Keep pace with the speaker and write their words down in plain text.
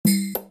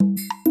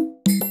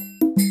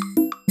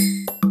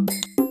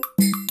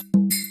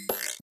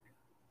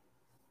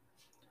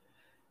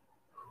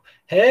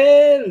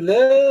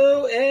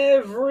Hello,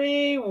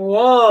 everyone.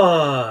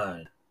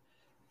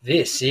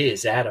 This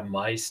is Adam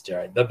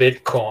Meister, the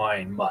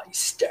Bitcoin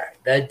Meister,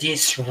 the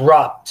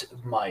Disrupt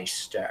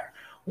Meister.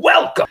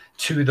 Welcome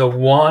to the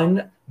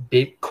One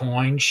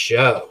Bitcoin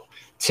Show.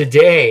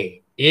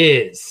 Today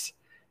is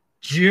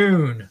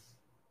June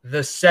the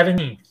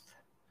 17th,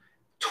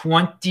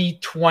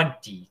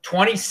 2020,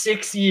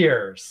 26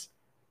 years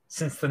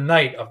since the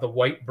night of the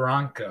White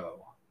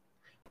Bronco.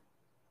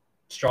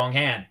 Strong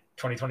hand.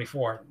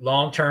 2024,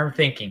 long-term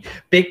thinking.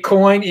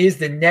 Bitcoin is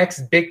the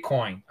next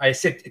Bitcoin. I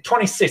said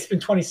 26, it's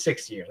been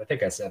 26 years. I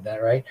think I said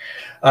that right.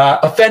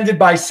 Offended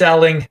by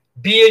selling,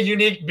 be a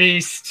unique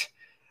beast.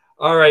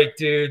 All right,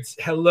 dudes.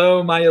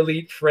 Hello, my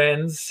elite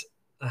friends.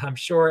 I'm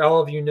sure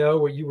all of you know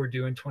what you were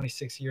doing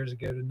 26 years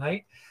ago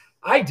tonight.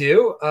 I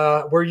do.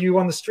 Were you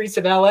on the streets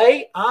of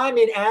LA? I'm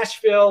in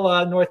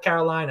Asheville, North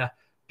Carolina.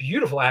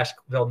 Beautiful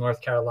Asheville, North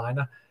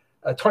Carolina.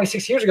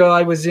 26 years ago,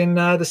 I was in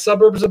the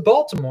suburbs of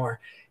Baltimore.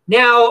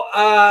 Now,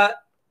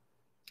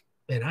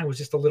 and I was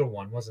just a little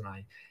one, wasn't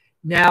I?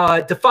 Now,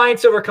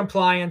 defiance over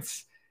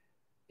compliance.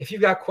 If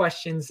you've got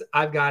questions,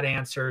 I've got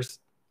answers.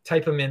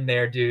 Type them in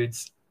there,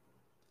 dudes.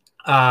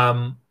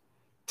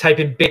 Type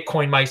in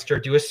Bitcoin Meister,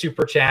 do a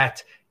super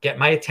chat, get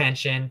my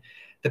attention.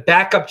 The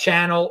backup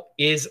channel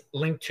is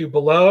linked to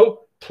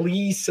below.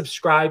 Please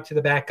subscribe to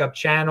the backup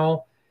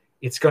channel.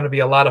 It's going to be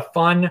a lot of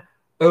fun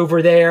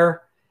over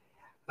there.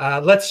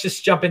 Let's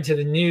just jump into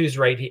the news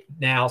right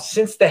now.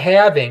 Since the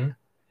halving,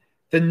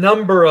 the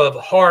number of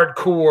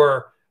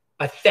hardcore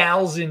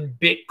 1,000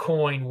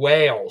 Bitcoin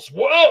whales,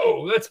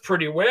 whoa, that's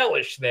pretty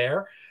whalish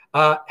there,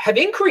 have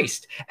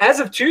increased. As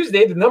of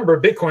Tuesday, the number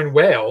of Bitcoin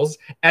whales,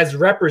 as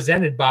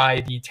represented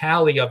by the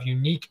tally of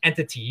unique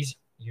entities,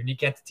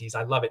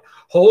 I love it,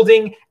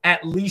 holding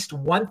at least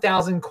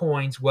 1,000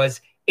 coins was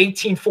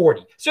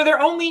 1840. So there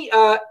are only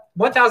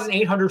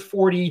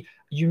 1,840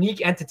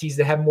 unique entities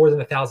that have more than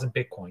 1,000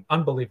 Bitcoin.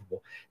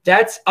 Unbelievable.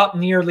 That's up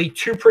nearly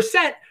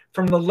 2%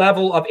 from the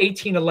level of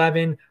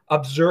 1811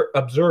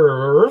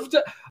 observed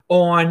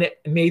on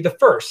May the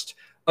 1st.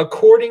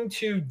 According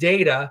to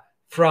data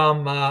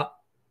from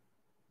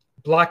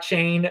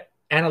blockchain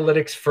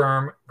analytics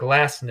firm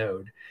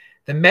Glassnode,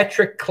 the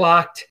metric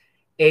clocked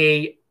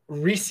a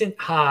recent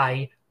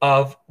high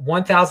of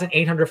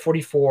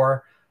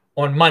 1,844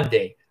 on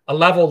Monday, a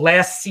level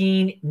last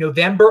seen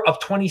November of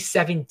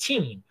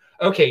 2017.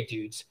 Okay,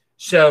 dudes,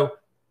 so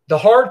the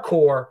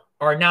hardcore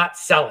are not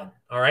selling,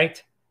 all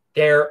right?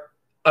 They're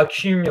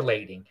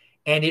accumulating,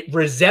 and it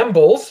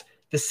resembles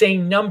the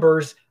same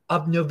numbers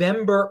of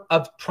November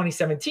of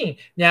 2017.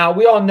 Now,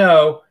 we all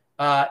know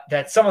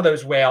that some of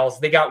those whales,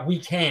 they got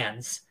weak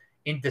hands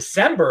in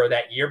December of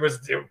that year.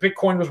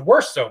 Bitcoin was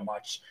worth so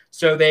much,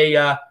 so they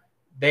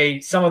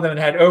some of them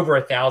had over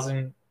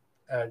 1,000,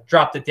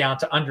 dropped it down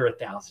to under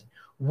 1,000.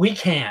 Weak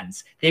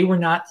hands. They were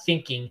not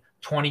thinking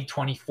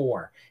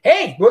 2024.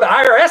 Hey, well, the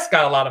IRS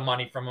got a lot of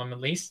money from them at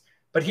least.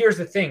 But here's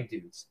the thing,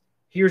 dudes.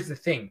 Here's the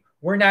thing.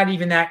 We're not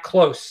even that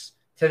close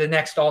to the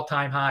next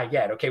all-time high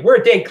yet. Okay, we're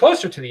a day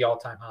closer to the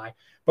all-time high,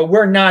 but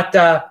we're not.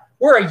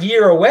 We're a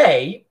year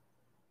away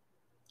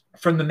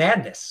from the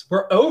madness.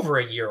 We're over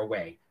a year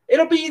away.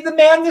 The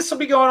madness will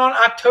be going on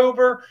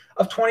October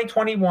of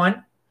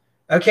 2021.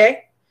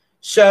 Okay,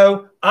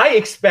 so I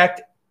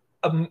expect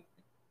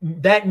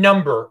that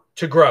number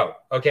to grow.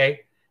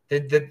 Okay,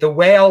 the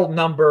whale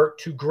number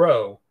to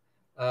grow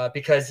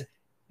because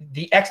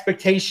the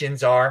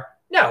expectations are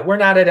no, we're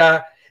not at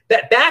a.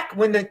 That back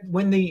when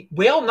the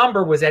whale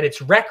number was at its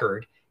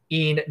record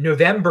in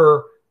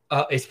November,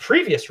 its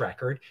previous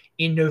record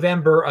in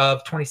November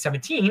of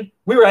 2017,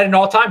 we were at an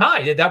all-time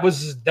high. That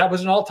was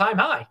an all-time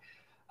high.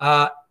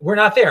 We're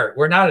not there.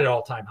 We're not at an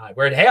all-time high.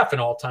 We're at half an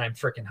all-time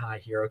freaking high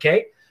here.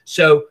 Okay,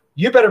 so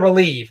you better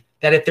believe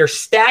that if they're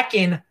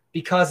stacking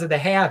because of the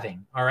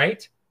halving, all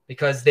right,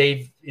 because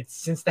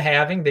since the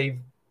halving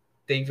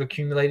they've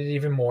accumulated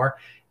even more.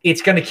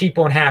 It's going to keep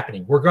on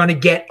happening. We're going to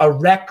get a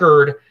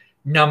record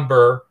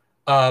number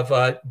of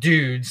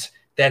dudes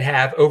that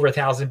have over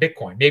 1,000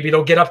 Bitcoin. Maybe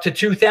it'll get up to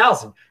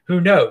 2,000. Who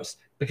knows?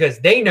 Because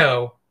they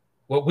know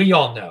what we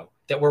all know,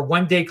 that we're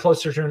one day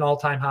closer to an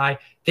all-time high.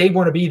 They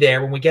want to be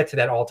there when we get to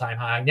that all-time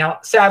high. Now,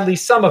 sadly,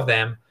 some of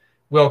them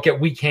will get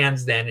weak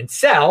hands then and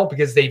sell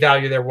because they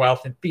value their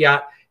wealth in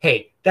fiat.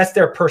 Hey, that's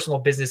their personal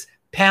business.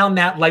 Pound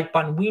that like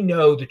button. We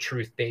know the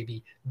truth,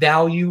 baby.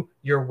 Value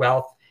your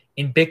wealth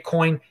in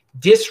Bitcoin.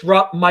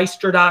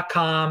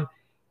 DisruptMeister.com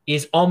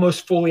is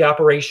almost fully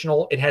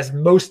operational. It has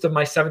most of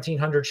my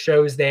 1,700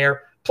 shows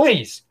there.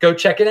 Please go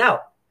check it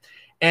out.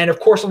 And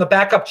of course, on the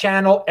backup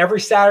channel, every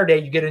Saturday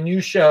you get a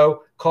new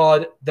show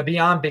called the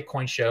Beyond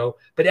Bitcoin Show.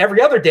 But every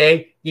other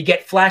day you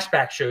get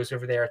flashback shows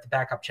over there at the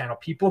backup channel.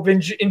 People have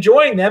been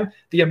enjoying them.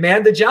 The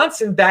Amanda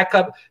Johnson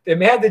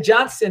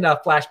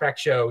flashback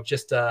show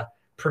just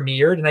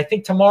premiered. And I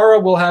think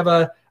tomorrow we'll have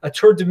a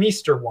Tour de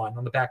Meester one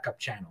on the backup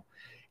channel.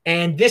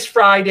 And this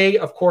Friday,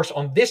 of course,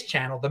 on this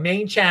channel, the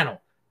main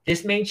channel,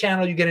 This main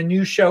channel, you get a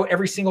new show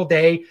every single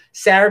day.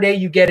 Saturday,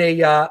 you get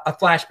a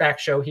flashback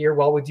show here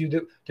while we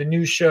do the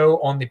new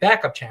show on the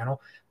backup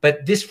channel.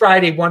 But this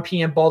Friday, 1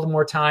 p.m.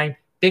 Baltimore time,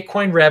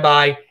 Bitcoin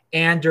Rabbi,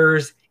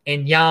 Anders,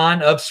 and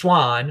Jan of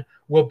Swan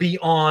will be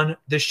on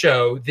the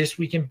show this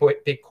week in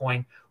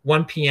Bitcoin,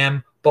 1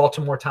 p.m.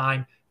 Baltimore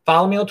time.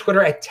 Follow me on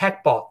Twitter at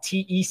TechBalt,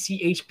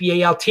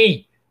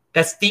 TechBalt.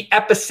 That's the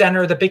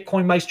epicenter of the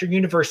Bitcoin Meister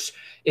universe.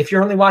 If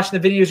you're only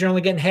watching the videos, you're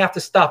only getting half the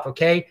stuff,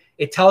 okay?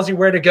 It tells you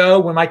where to go.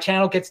 When my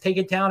channel gets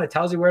taken down, it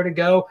tells you where to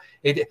go.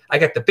 I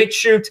got the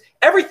BitChute.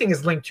 Everything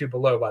is linked to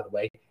below, by the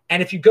way.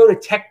 And if you go to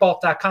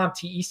techbalt.com,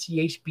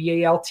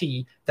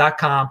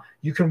 TechBalt.com,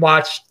 you can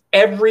watch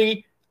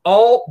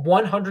all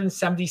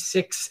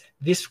 176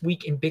 This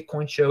Week in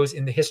Bitcoin shows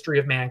in the history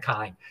of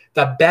mankind.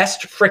 The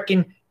best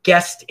freaking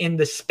guest in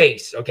the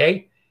space,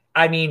 okay?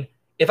 I mean,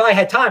 if I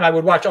had time, I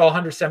would watch all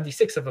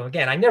 176 of them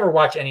again. I never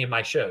watch any of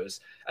my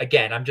shows.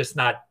 Again, I'm just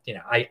not,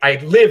 I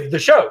live the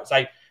shows.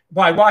 I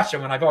watch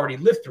them when I've already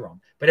lived through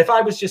them. But if I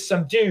was just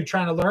some dude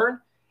trying to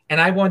learn and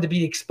I wanted to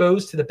be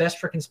exposed to the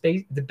best freaking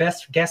space, the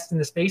best guest in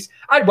the space,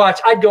 I'd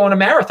go on a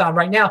marathon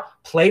right now,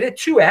 played at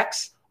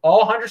 2x, all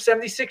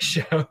 176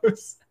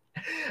 shows.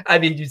 I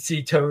mean, you'd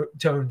see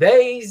Tone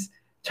Vays,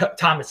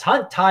 Thomas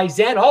Hunt, Ty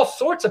Zen, all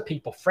sorts of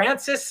people.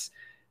 Francis,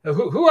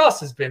 who else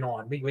has been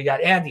on? We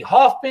got Andy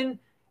Hoffman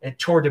and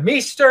Tor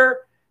Demeester.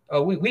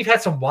 We've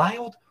had some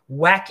wild,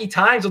 wacky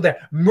times with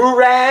that.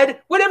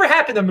 Murad, whatever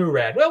happened to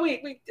Murad? Well,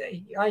 he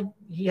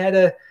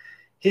had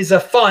his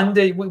fund.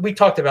 We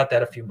talked about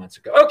that a few months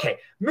ago. Okay,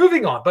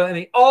 moving on. But I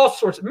mean, all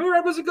sorts.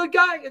 Murad was a good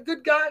guy.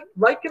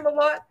 Liked him a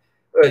lot.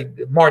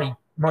 Marty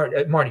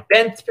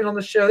Bent's been on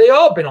the show. They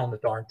all been on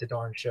the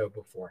darn show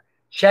before.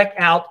 Check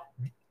out,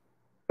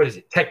 what is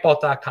it?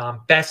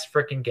 TechBalt.com. Best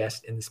freaking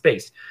guest in the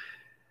space.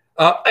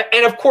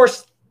 And of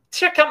course,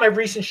 check out my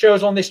recent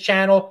shows on this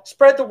channel.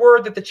 Spread the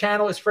word that the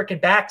channel is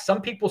freaking back.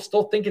 Some people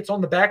still think it's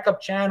on the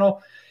backup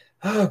channel.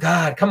 Oh,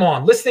 God, come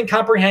on. Listening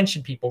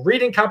comprehension, people.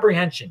 Reading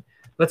comprehension.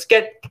 Let's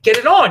get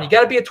it on. You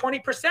got to be a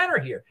 20%er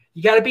here.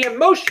 You got to be in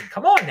motion.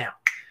 Come on now.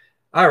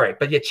 All right.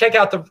 But yeah, check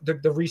out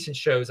the recent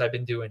shows I've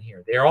been doing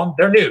here.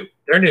 They're new.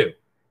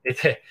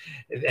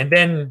 And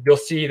then you'll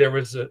see there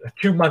was a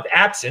 2-month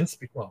absence.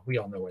 Well, we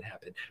all know what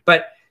happened.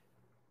 But,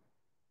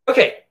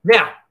 okay,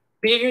 now,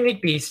 be a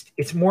unique beast.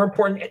 It's more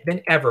important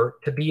than ever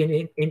to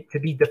be to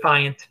be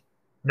defiant,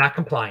 not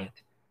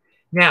compliant.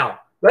 Now,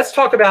 let's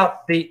talk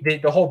about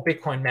the whole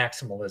Bitcoin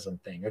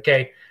maximalism thing,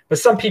 okay? But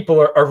some people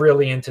are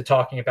really into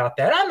talking about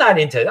that. I'm not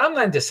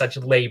into such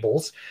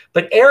labels.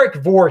 But Eric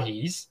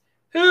Voorhees,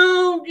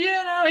 who,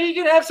 he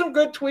can have some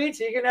good tweets,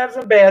 he can have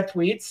some bad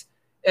tweets.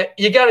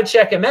 You got to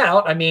check him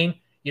out. I mean,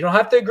 you don't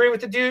have to agree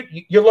with the dude.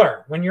 You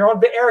learn. When you're on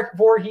the Eric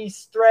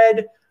Voorhees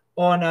thread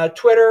on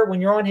Twitter,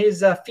 when you're on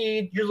his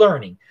feed, you're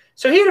learning.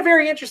 So he had a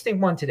very interesting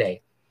one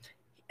today.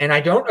 And I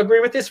don't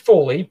agree with this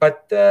fully,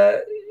 but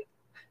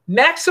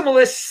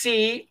maximalists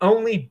see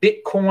only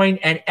Bitcoin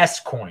and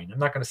S-Coin. I'm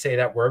not going to say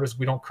that word because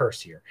we don't curse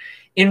here.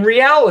 In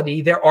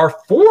reality, there are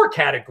 4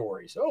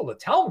 categories. Oh,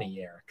 tell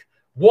me, Eric.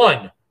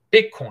 1,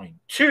 Bitcoin.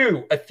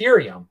 2,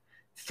 Ethereum.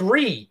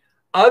 3,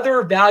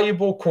 other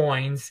valuable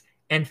coins.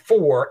 And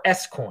 4,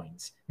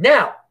 S-Coins.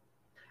 Now,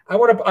 I'm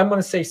going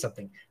to say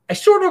something. I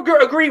sort of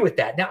agree with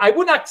that. Now, I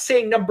would not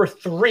say number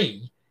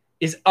 3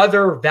 is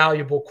other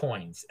valuable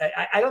coins.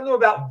 I don't know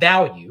about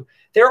value.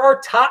 There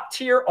are top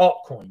tier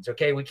altcoins,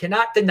 okay? We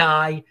cannot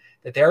deny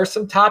that there are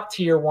some top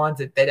tier ones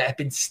that have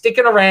been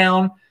sticking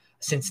around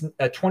since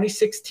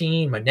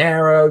 2016,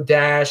 Monero,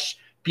 Dash,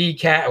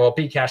 Bcash. Well,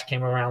 Bcash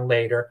came around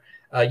later.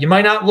 You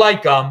might not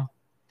like them.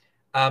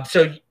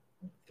 So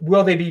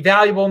will they be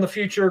valuable in the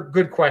future?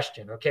 Good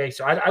question, okay?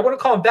 So I want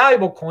to call them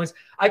valuable coins.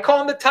 I call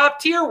them the top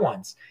tier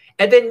ones.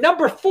 And then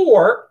number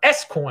 4,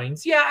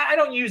 S-Coins. Yeah, I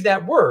don't use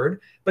that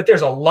word, but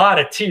there's a lot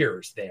of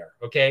tiers there,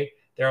 okay?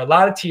 There are a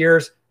lot of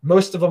tiers.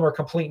 Most of them are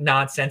complete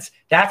nonsense.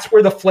 That's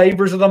where the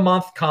flavors of the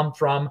month come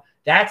from.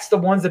 That's the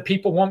ones that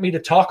people want me to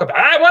talk about.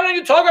 Why don't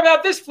you talk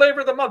about this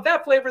flavor of the month,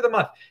 that flavor of the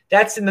month?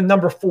 That's in the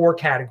number 4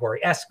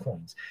 category,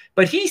 S-Coins.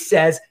 But he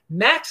says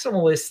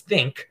maximalists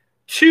think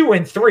 2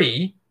 and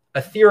 3,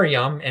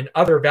 Ethereum and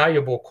other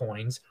valuable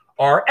coins,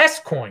 are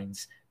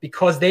S-Coins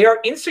because they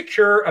are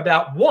insecure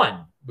about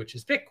 1, which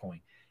is Bitcoin.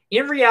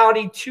 In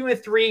reality, 2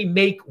 and 3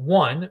 make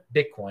 1,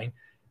 Bitcoin,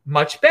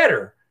 much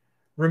better.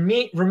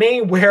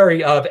 Remain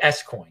wary of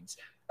S-Coins.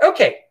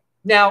 Okay,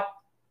 now,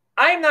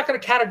 I am not going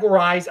to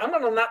categorize, I'm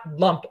going to not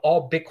lump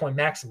all Bitcoin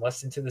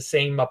maximalists into the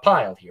same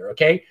pile here,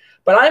 okay?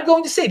 But I'm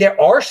going to say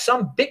there are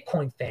some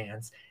Bitcoin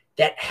fans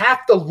that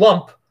have to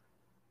lump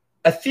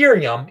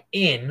Ethereum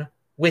in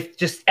with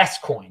just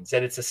S-Coins,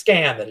 that it's a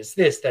scam, that it's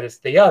this, that it's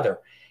the other.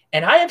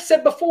 And I have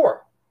said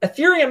before,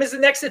 Ethereum is the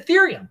next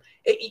Ethereum.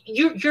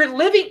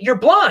 You're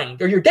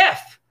blind or you're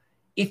deaf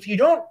if you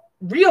don't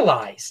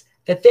realize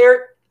that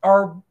there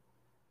are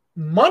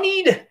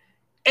moneyed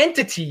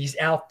entities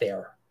out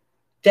there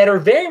that are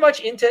very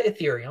much into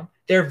Ethereum.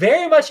 They're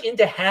very much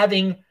into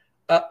having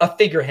a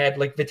figurehead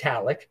like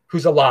Vitalik,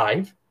 who's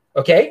alive,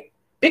 okay?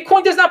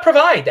 Bitcoin does not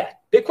provide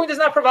that. Bitcoin does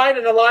not provide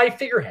an alive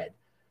figurehead.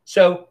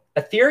 So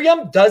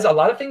Ethereum does a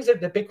lot of things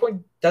that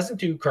Bitcoin doesn't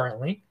do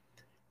currently.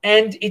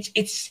 and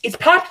it's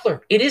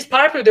popular. It is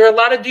popular. There are a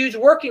lot of dudes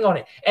working on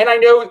it. And I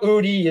know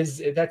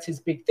Udi that's his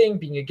big thing,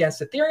 being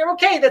against Ethereum.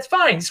 Okay, that's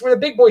fine. This is where the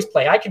big boys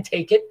play. I can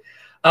take it.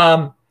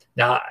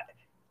 Now,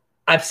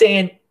 I'm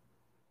saying,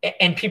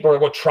 and people are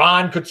like, well,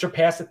 Tron could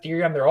surpass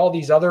Ethereum. There are all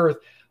these other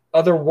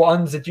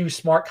ones that do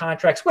smart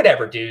contracts.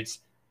 Whatever, dudes.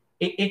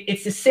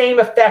 It's the same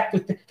effect.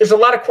 There's a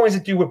lot of coins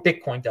that do what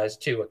Bitcoin does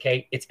too.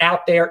 Okay, it's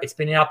out there. It's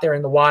been out there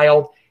in the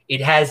wild.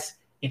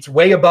 It's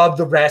way above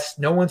the rest.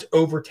 No one's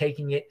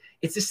overtaking it.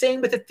 It's the same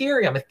with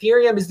Ethereum.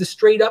 Ethereum is the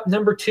straight up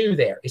number 2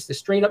 there. It's the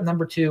straight up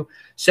number 2.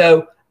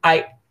 So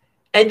and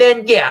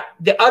then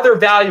the other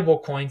valuable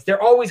coins,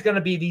 they're always going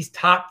to be these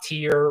top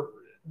tier.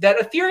 That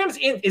Ethereum's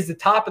is the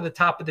top of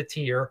the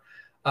tier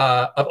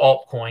of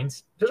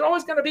altcoins. There's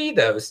always going to be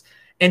those.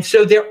 And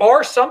so there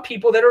are some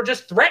people that are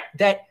just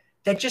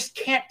that just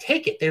can't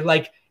take it. They're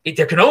like,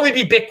 there can only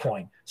be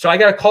Bitcoin. So I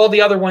got to call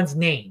the other ones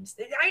names.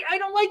 I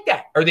don't like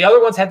that. Or the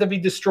other ones have to be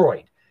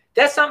destroyed.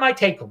 That's not my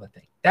take on the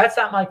thing. That's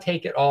not my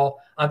take at all.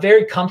 I'm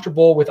very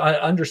comfortable with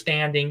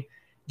understanding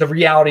the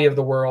reality of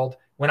the world.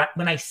 When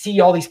I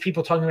see all these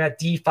people talking about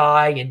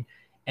DeFi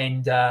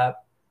and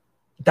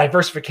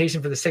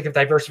diversification for the sake of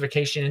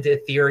diversification into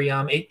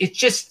Ethereum, it's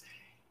just,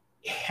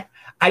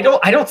 I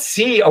don't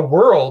see a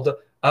world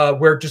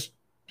where just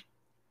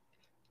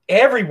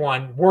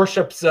everyone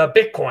worships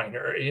Bitcoin,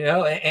 or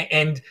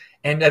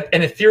and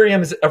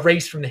Ethereum is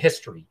erased from the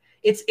history.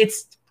 It's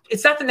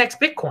not the next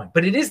Bitcoin,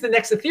 but it is the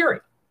next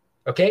Ethereum.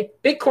 Okay,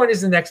 Bitcoin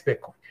is the next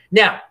Bitcoin.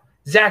 Now,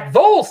 Zach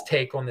Voll's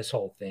take on this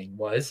whole thing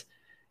was,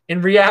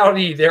 in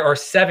reality, there are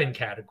 7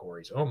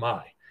 categories. Oh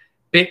my!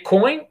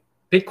 Bitcoin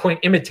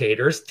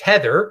imitators,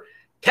 Tether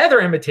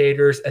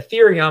imitators,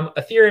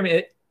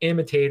 Ethereum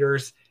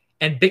imitators,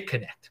 and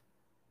BitConnect.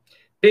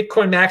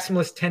 Bitcoin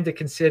maximalists tend to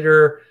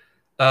consider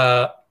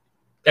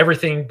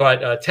everything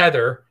but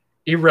Tether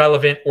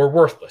irrelevant or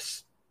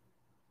worthless.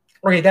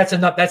 Okay, that's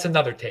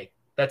another take.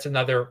 That's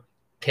another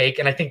take,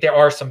 and I think there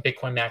are some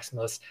Bitcoin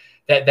maximalists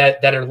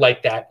that are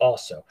like that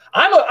also.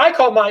 I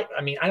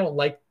don't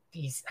like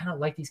these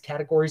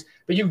categories,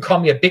 but you can call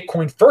me a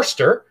Bitcoin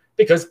firster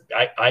because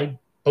I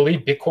believe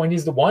Bitcoin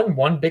is the one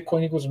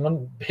Bitcoin equals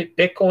one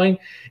Bitcoin.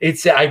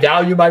 I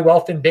value my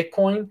wealth in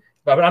Bitcoin,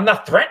 but I'm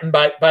not threatened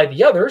by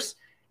the others.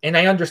 And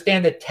I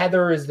understand that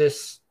Tether is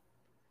this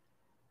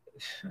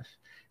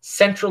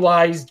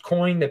centralized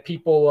coin that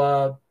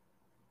people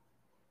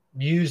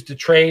use to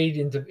trade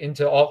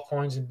into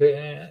altcoins, and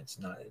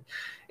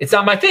it's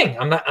not my thing.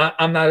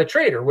 I'm not a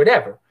trader,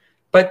 whatever.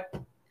 But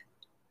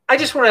I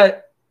just want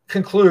to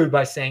conclude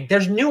by saying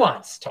there's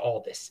nuance to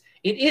all this.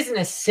 It isn't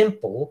as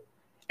simple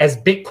as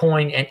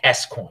Bitcoin and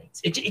S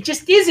coins. It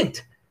just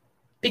isn't,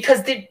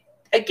 because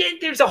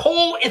there's a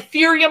whole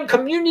Ethereum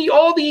community,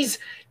 all these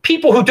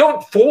people who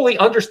don't fully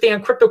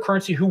understand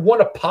cryptocurrency, who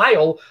want to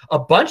pile a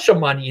bunch of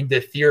money into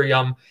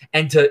Ethereum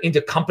and into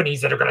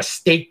companies that are going to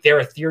stake their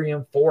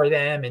Ethereum for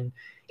them. And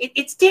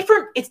it's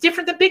different. It's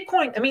different than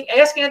Bitcoin. I mean,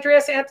 ask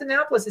Andreas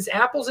Antonopoulos. It's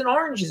apples and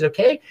oranges,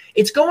 okay?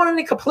 It's going in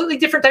a completely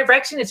different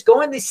direction. It's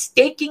going this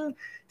staking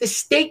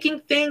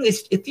thing,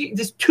 this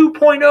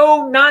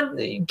 2.0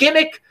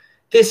 non-gimmick,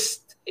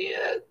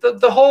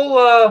 the whole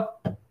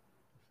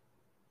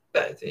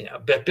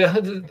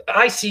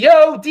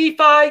ICO,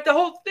 DeFi, the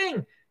whole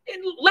thing.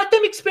 And let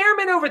them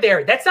experiment over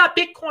there. That's not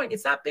Bitcoin.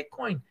 It's not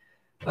Bitcoin.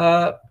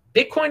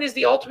 Bitcoin is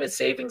the ultimate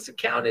savings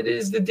account. It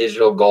is the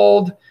digital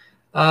gold.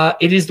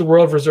 It is the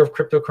world reserve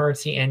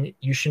cryptocurrency, and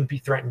you shouldn't be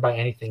threatened by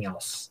anything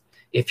else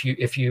if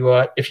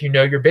you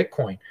know your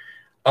Bitcoin.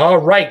 All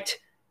right.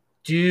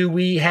 Do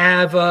we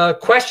have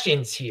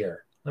questions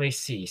here? Let me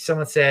see.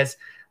 Someone says,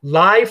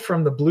 live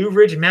from the Blue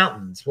Ridge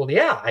Mountains. Well,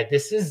 yeah,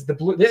 this is the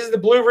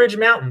Blue Ridge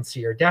Mountains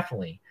here,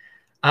 definitely.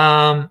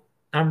 I'm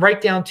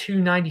right down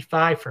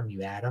 295 from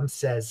you, Adam,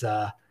 says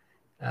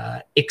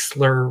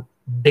Ixler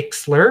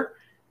Bixler.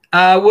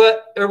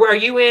 What are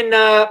you in?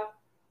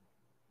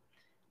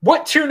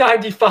 What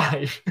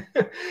 295?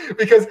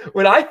 Because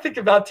when I think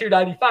about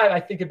 295,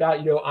 I think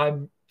about,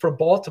 I'm from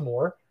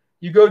Baltimore.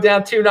 You go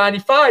down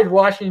 295 to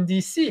Washington,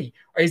 D.C.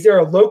 Is there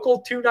a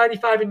local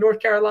 295 in North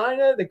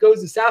Carolina that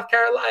goes to South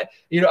Carolina?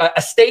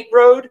 A state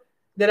road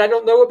that I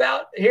don't know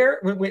about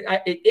here?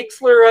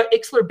 Ixler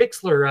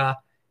Bixler,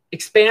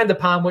 expand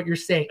upon what you're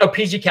saying. Oh,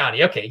 PG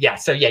County. Okay, yeah.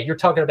 So, yeah, you're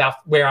talking about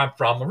where I'm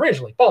from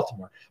originally,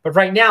 Baltimore. But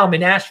right now I'm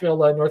in Asheville,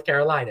 North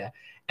Carolina.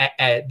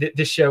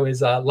 This show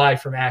is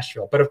live from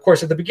Asheville. But, of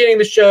course, at the beginning of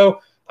the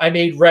show, I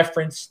made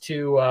reference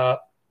to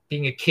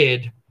being a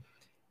kid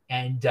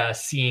and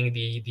seeing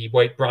the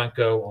white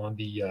Bronco on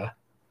the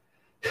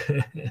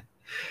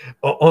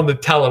on the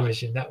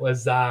television. That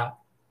was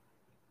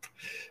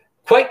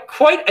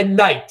quite a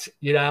night.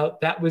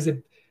 That was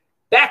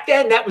back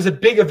then. That was a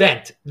big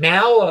event.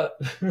 Now,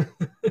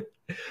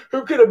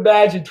 who could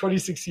imagine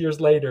 26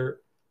 years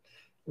later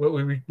what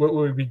we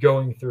be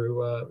going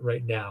through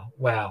right now?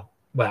 Wow.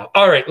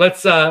 All right,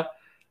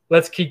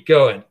 let's keep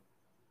going.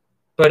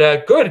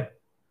 But good.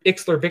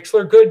 Ixler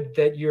Bixler, good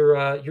that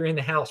you're in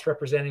the House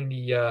representing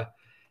the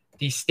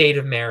state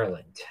of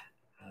Maryland.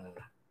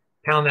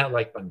 Pound that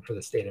like button for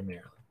the state of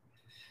Maryland.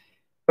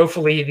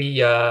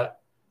 hopefully I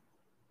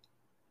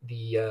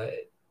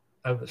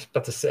was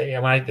about to say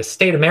the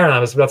state of Maryland. I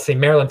was about to say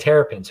Maryland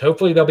Terrapins.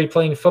 Hopefully they'll be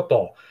playing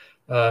football,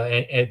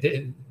 at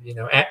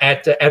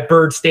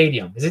Bird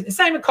Stadium. It's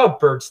not even called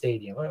Bird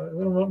Stadium.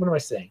 What am I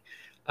saying?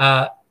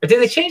 Did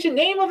they change the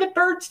name of it,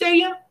 Bird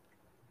Stadium?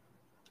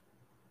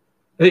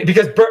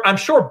 Because I'm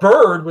sure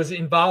Bird was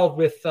involved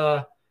with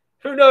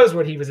who knows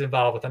what he was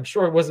involved with. I'm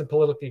sure it wasn't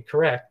politically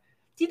correct.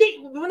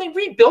 When they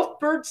rebuilt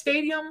Bird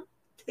Stadium,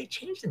 did they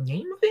change the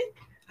name of it?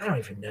 I don't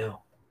even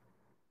know.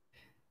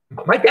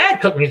 My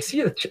dad took me to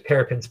see the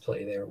Terrapins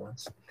play there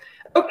once.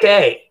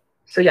 Okay,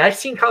 so yeah, I've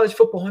seen college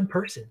football in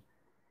person.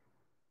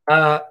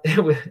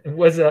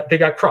 They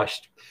got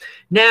crushed.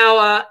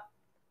 Now,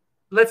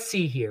 let's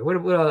see here.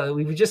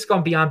 We've just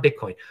gone beyond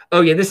Bitcoin.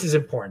 Oh yeah, this is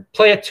important.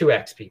 Play at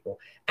 2x, people.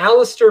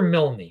 Alistair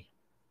Milne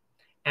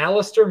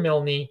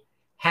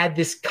had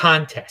this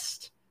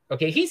contest.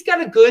 Okay, he's got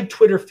a good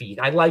Twitter feed.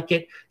 I like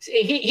it.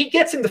 He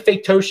gets into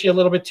fake Toshi a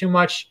little bit too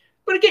much.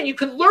 But again, you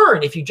can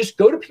learn if you just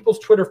go to people's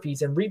Twitter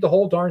feeds and read the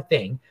whole darn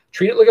thing,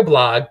 treat it like a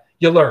blog,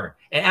 you learn.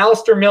 And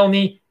Alistair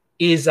Milne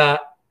is, I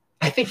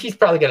think he's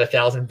probably got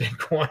 1,000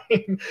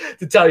 Bitcoin,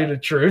 to tell you the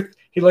truth.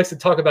 He likes to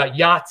talk about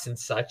yachts and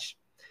such.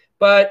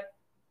 But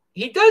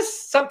he does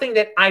something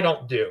that I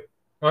don't do,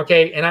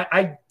 okay? And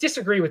I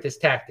disagree with this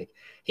tactic.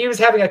 He was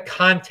having a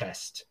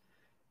contest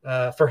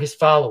for his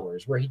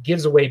followers where he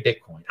gives away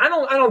Bitcoin. I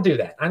don't do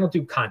that. I don't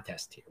do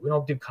contests here. We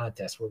don't do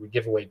contests where we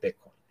give away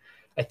Bitcoin.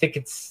 I think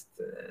it's,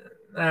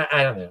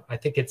 I don't know. I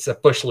think it's a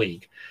Bush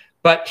League.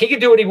 But he can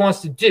do what he wants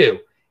to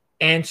do.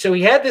 And so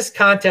he had this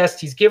contest.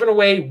 He's given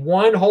away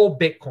one whole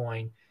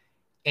Bitcoin.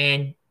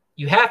 And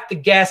you have to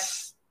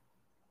guess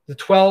the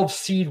 12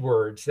 seed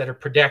words that are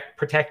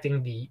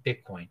protecting the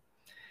Bitcoin.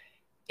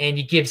 And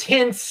he gives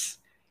hints.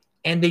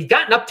 And they've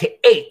gotten up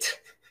to 8.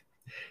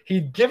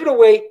 He'd given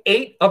away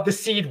 8 of the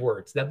seed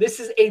words. Now,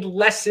 this is a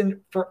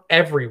lesson for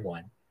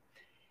everyone.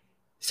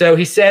 So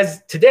he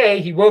says today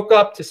he woke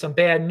up to some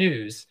bad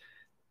news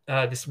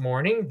this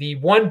morning. The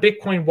one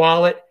Bitcoin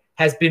wallet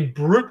has been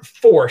brute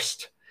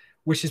forced,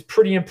 which is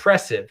pretty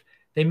impressive.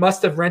 They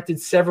must have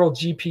rented several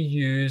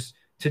GPUs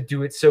to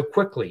do it so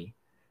quickly.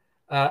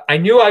 I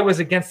knew I was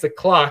against the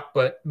clock,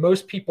 but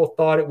most people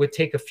thought it would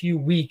take a few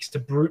weeks to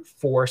brute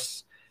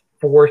force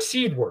 4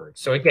 seed words.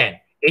 So again,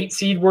 8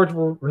 seed words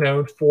were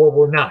known, 4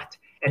 were not.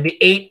 And the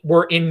 8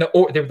 were in the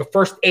order. They were the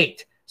first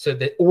 8. So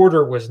the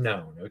order was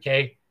known,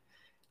 okay?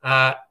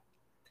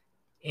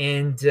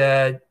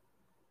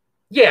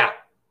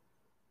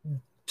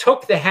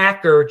 Took the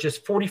hacker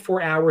just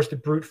 44 hours to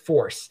brute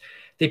force.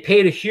 They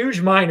paid a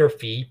huge miner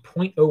fee,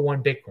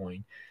 0.01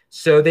 Bitcoin.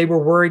 So they were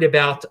worried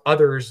about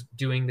others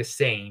doing the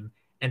same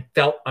and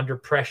felt under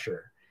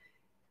pressure.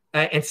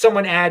 And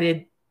someone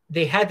added,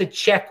 they had to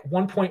check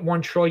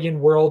 1.1 trillion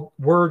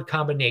word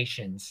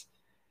combinations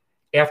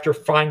after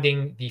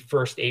finding the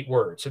first 8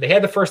 words. So they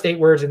had the first 8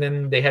 words, and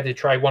then they had to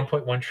try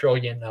 1.1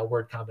 trillion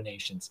word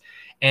combinations.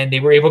 And they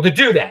were able to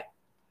do that.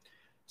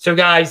 So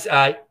guys,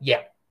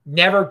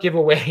 never give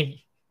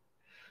away.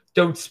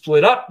 Don't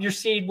split up your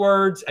seed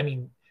words. I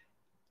mean,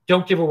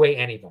 don't give away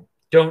any of them.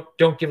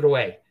 Don't give it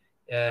away.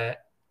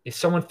 If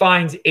someone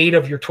finds 8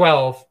 of your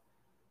 12,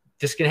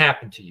 this can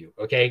happen to you,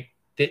 okay?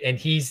 And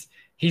he's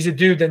a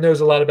dude that knows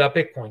a lot about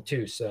Bitcoin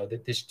too. So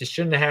this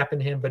shouldn't have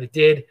happened to him, but it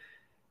did.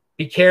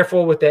 Be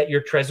careful with that,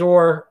 your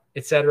Trezor,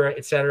 et cetera,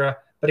 et cetera.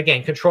 But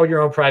again, control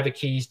your own private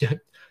keys.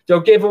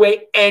 Don't give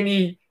away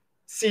any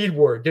seed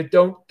word.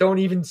 Don't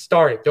even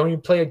start it. Don't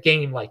even play a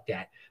game like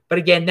that. But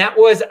again, that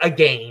was a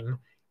game,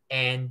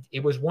 and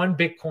it was 1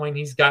 Bitcoin.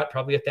 He's got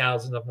probably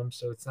 1,000 of them,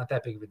 so it's not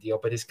that big of a deal.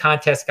 But his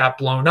contest got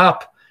blown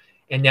up,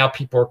 and now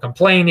people are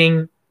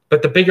complaining.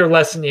 But the bigger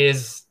lesson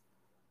is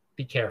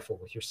be careful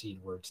with your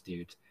seed words,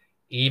 dude.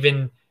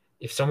 Even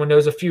if someone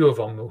knows a few of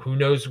them, who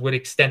knows what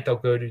extent they'll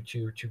go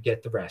to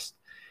get the rest.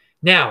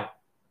 Now,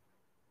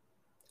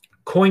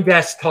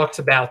 Coindesk talks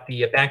about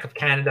the Bank of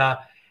Canada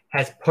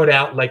has put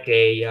out like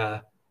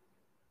a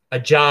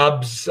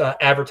jobs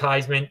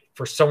advertisement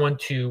for someone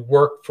to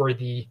work for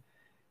the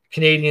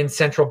Canadian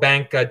Central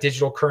Bank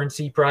digital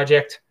currency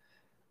project.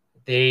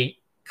 They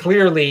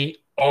clearly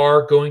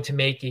are going to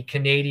make a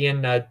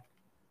Canadian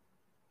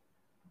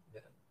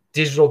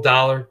digital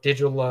dollar,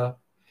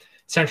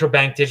 central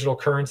bank digital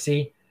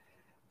currency.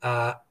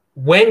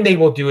 When they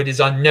will do it is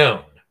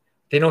unknown.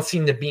 They don't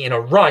seem to be in a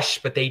rush,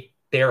 but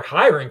they're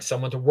hiring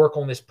someone to work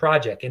on this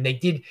project. And they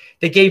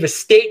gave a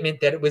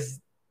statement that it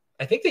was,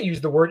 I think they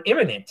used the word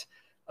imminent,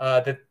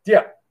 that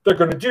they're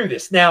going to do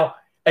this. Now,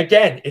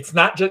 again, it's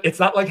not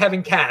like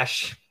having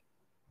cash,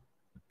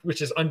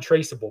 which is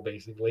untraceable,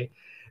 basically.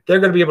 They're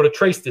going to be able to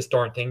trace this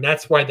darn thing.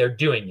 That's why they're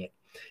doing it.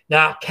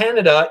 Now,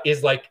 Canada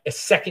is like a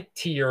second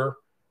tier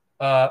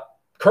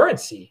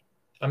currency.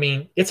 I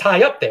mean, it's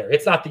high up there.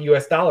 It's not the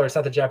US dollar. It's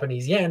not the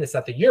Japanese yen. It's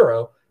not the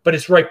euro, but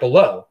it's right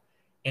below.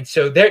 And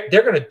so they're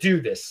going to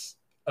do this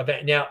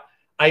event. Now,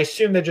 I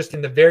assume they're just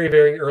in the very,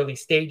 very early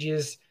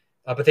stages,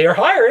 but they are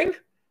hiring.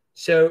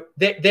 So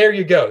there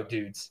you go,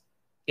 dudes.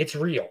 It's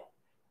real.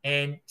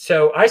 And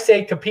so I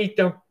say compete,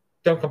 don't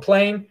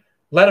complain.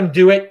 Let them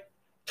do it.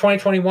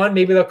 2021,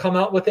 maybe they'll come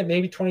out with it.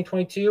 Maybe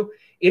 2022.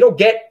 It'll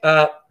get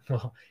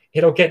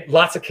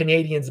lots of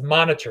Canadians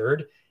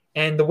monitored.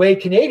 And the way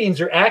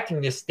Canadians are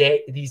acting these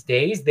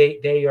days,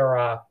 they've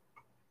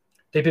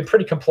been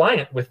pretty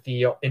compliant with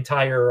the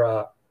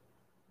entire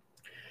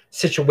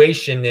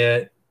situation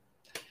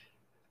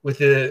with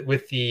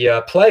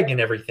the plague and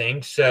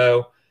everything.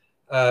 So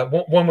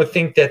one would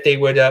think that they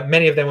would,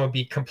 many of them would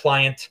be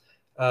compliant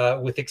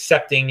with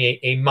accepting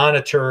a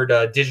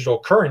monitored digital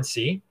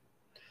currency.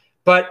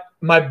 But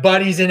my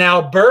buddies in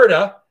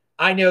Alberta,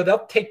 I know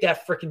they'll take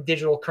that freaking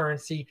digital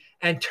currency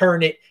and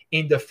turn it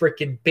into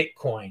freaking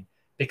Bitcoin.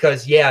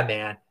 Because, yeah,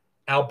 man,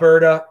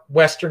 Alberta,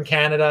 Western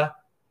Canada,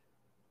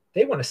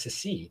 they want to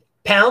secede.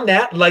 Pound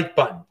that like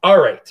button.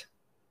 All right.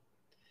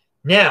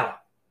 Now,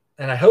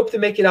 and I hope to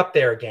make it up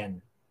there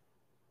again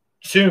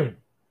soon.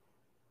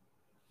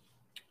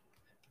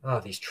 Oh,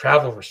 these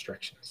travel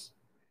restrictions.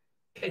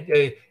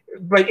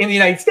 But in the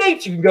United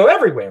States, you can go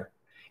everywhere.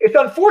 It's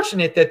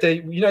unfortunate that the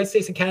United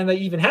States and Canada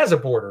even has a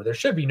border. There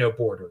should be no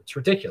border. It's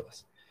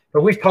ridiculous.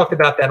 But we've talked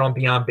about that on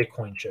Beyond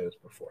Bitcoin shows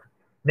before.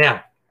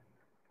 Now,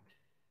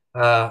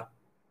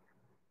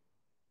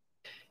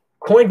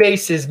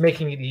 Coinbase is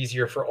making it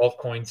easier for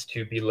altcoins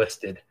to be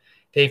listed.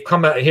 They've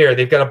come out here.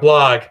 They've got a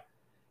blog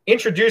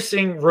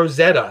introducing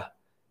Rosetta.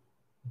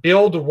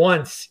 Build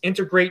once,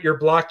 integrate your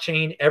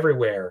blockchain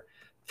everywhere.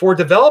 For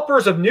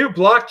developers of new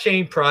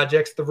blockchain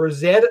projects, the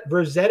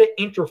Rosetta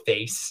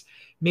interface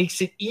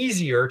makes it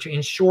easier to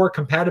ensure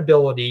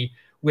compatibility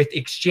with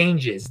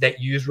exchanges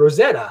that use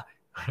Rosetta,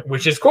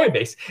 which is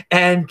Coinbase,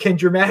 and can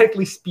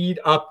dramatically speed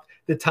up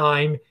the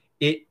time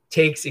it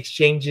takes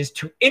exchanges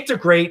to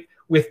integrate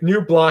with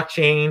new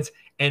blockchains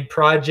and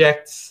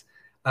projects'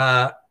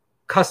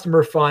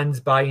 customer funds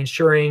by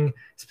ensuring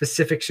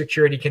specific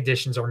security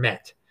conditions are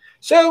met.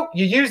 So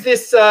you use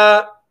this,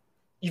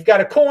 you've got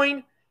a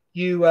coin,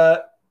 you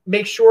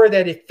make sure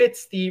that it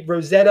fits the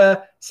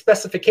Rosetta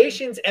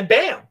specifications, and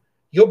bam,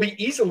 you'll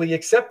be easily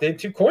accepted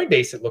to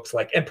Coinbase, it looks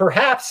like, and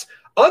perhaps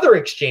other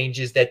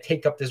exchanges that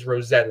take up this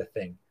Rosetta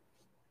thing.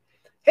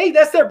 Hey,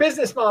 that's their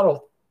business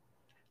model.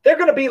 They're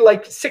going to be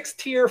like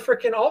 6-tier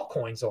freaking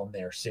altcoins on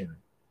there soon.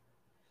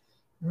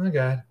 Oh my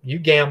God, you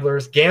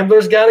gamblers.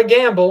 Gamblers got to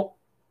gamble.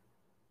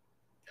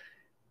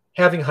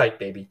 Halving hype,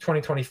 baby,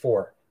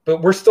 2024.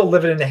 But we're still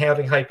living in the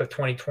halving hype of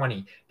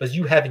 2020 because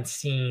you haven't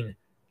seen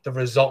the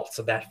results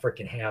of that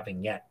freaking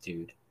halving yet,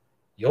 dude.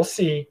 You'll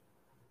see.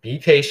 Be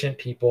patient,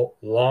 people.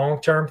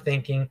 Long-term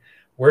thinking.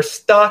 We're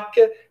stuck.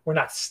 We're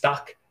not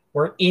stuck.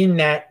 We're in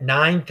that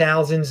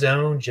 9,000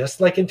 zone, just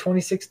like in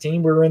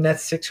 2016. We were in that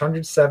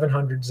 600,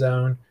 700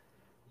 zone.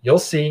 You'll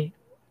see.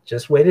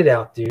 Just wait it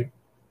out, dude.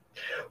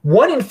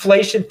 One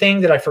inflation thing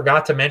that I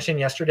forgot to mention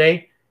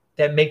yesterday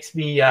that makes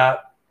me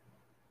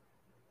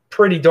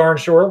pretty darn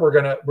sure we're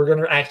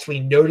gonna actually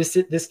notice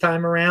it this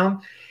time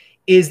around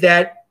is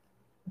that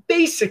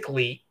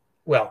basically,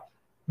 well,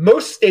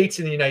 most states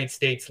in the United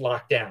States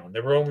locked down.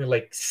 There were only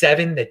like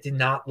 7 that did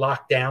not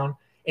lock down.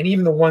 And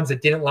even the ones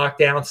that didn't lock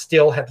down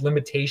still had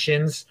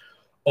limitations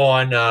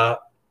on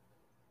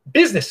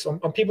business, on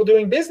people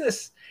doing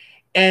business.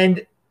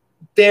 And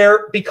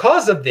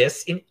because of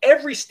this, in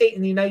every state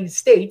in the United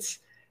States,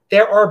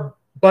 there are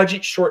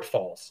budget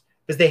shortfalls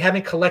because they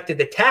haven't collected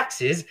the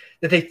taxes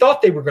that they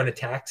thought they were going to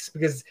tax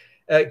because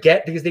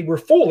they were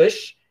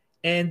foolish,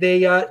 and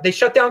they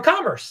shut down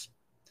commerce.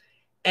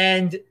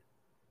 And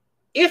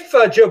if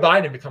Joe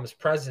Biden becomes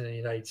president of the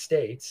United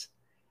States,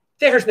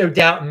 there's no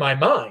doubt in my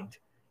mind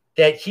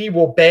that he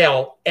will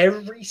bail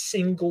every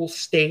single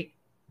state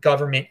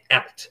government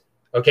out.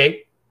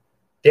 Okay,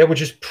 they will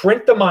just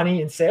print the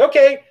money and say,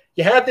 okay,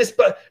 you have this,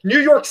 but New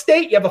York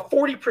State, you have a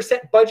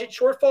 40% budget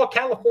shortfall.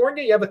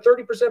 California, you have a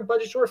 30%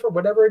 budget shortfall,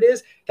 whatever it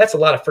is. That's a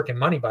lot of freaking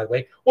money, by the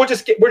way. We're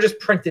just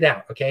printed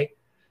out. Okay.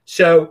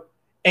 So,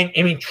 and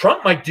I mean,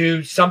 Trump might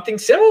do something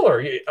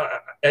similar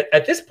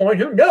at this point,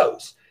 who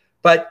knows?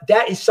 But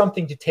that is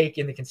something to take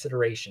into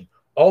consideration.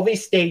 All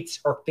these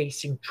states are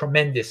facing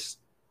tremendous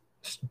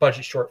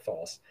budget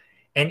shortfalls,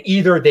 and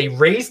either they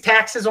raise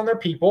taxes on their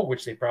people,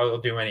 which they probably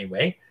will do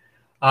anyway.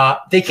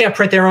 They can't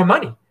print their own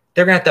money.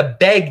 They're going to have to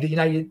beg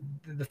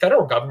the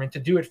federal government to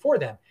do it for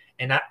them.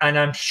 And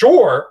I'm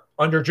sure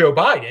under Joe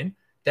Biden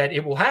that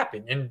it will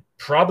happen, and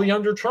probably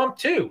under Trump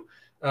too.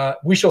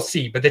 We shall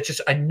see. But that's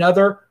just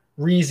another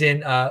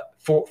reason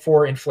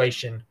for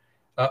inflation,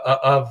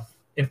 of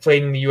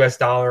inflating the U.S.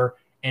 dollar,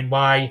 and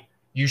why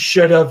you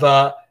should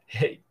have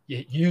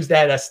used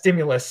that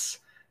stimulus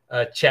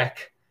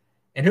check.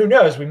 And who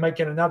knows, we might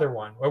get another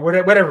one, or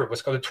whatever it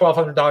was called, a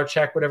 $1,200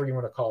 check, whatever you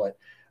want to call it,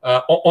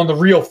 on the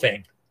real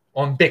thing.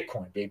 On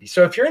Bitcoin, baby.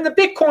 So if you're in the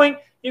Bitcoin,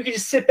 you can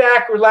just sit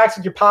back, relax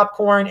with your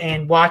popcorn,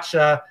 and watch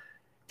the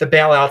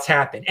bailouts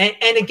happen.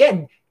 And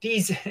again,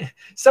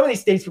 some of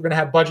these states were going to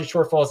have budget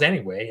shortfalls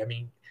anyway. I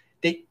mean,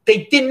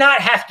 they did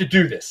not have to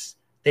do this.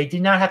 They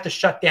did not have to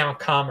shut down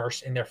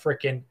commerce in their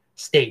freaking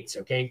states.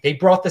 Okay, they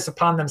brought this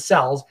upon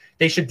themselves.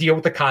 They should deal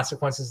with the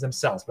consequences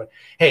themselves. But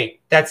hey,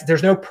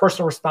 there's no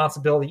personal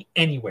responsibility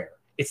anywhere.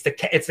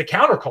 It's the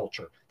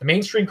counterculture. The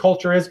mainstream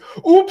culture is,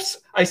 oops,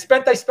 I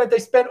spent.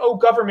 Oh,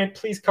 government,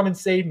 please come and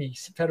save me.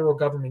 Federal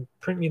government,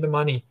 print me the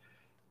money.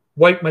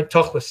 Wipe my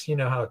tuchlis. You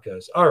know how it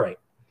goes. All right.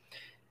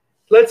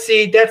 Let's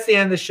see. That's the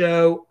end of the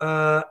show.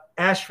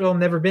 Asheville,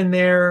 never been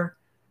there.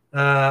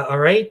 All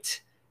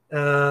right.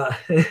 Uh-oh,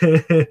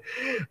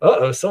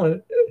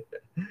 someone.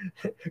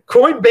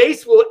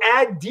 Coinbase will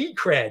add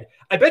Decred.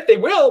 I bet they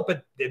will,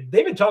 but they've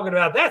been talking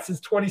about that since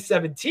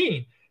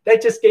 2017.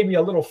 That just gave me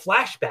a little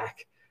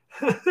flashback.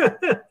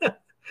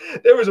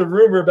 There was a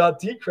rumor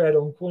about Decred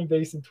on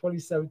Coinbase in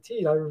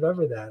 2017. I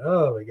remember that.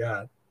 Oh, my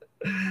God.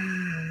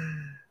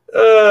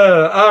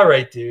 All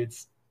right,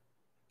 dudes.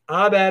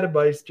 I'm Adam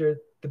Meister,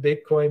 the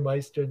Bitcoin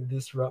Meister, the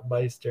Disrupt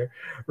Meister.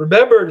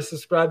 Remember to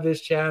subscribe to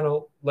this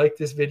channel, like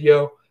this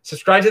video,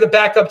 subscribe to the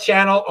backup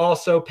channel.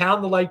 Also,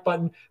 pound the like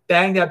button,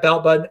 bang that bell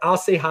button. I'll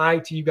say hi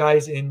to you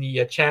guys in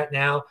the chat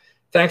now.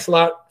 Thanks a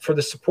lot for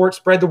the support.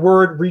 Spread the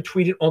word.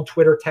 Retweet it on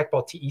Twitter,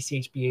 TechBalt,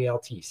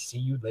 TechBalt. See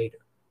you later.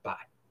 Bye.